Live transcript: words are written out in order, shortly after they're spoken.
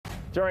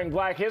During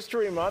Black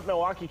History Month,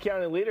 Milwaukee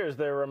County leaders,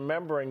 they're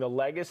remembering the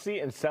legacy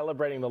and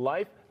celebrating the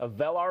life of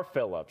Vel R.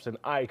 Phillips, an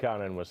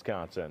icon in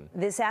Wisconsin.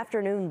 This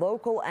afternoon,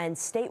 local and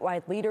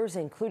statewide leaders,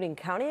 including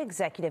County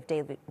Executive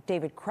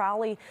David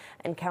Crowley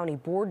and County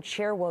Board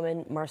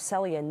Chairwoman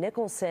Marcelia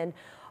Nicholson,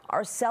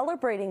 are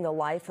celebrating the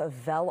life of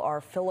Vel R.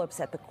 Phillips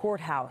at the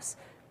courthouse.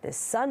 This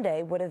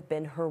Sunday would have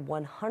been her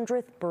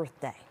 100th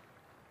birthday.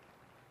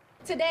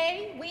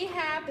 Today, we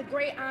have the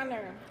great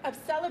honor of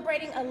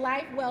celebrating a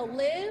life well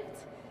lived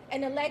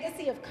and a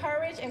legacy of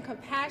courage and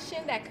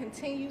compassion that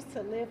continues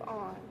to live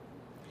on.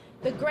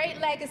 The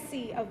great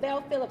legacy of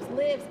Vel Phillips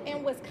lives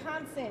in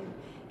Wisconsin,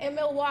 in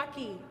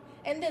Milwaukee,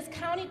 in this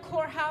county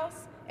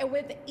courthouse, and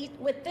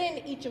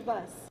within each of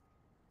us.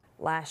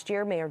 Last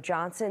year, Mayor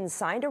Johnson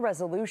signed a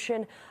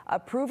resolution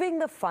approving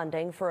the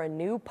funding for a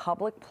new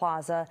public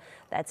plaza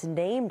that's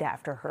named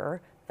after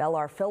her. Vel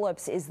R.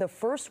 Phillips is the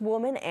first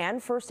woman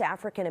and first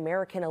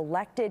African-American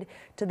elected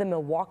to the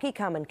Milwaukee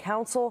Common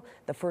Council,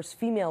 the first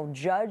female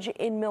judge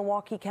in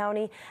Milwaukee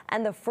County,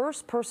 and the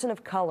first person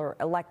of color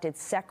elected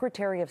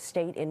Secretary of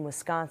State in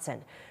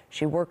Wisconsin.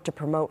 She worked to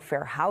promote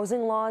fair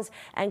housing laws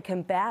and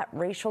combat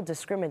racial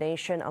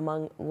discrimination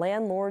among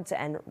landlords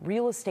and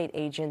real estate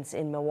agents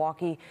in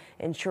Milwaukee,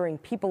 ensuring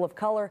people of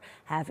color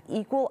have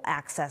equal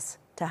access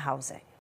to housing.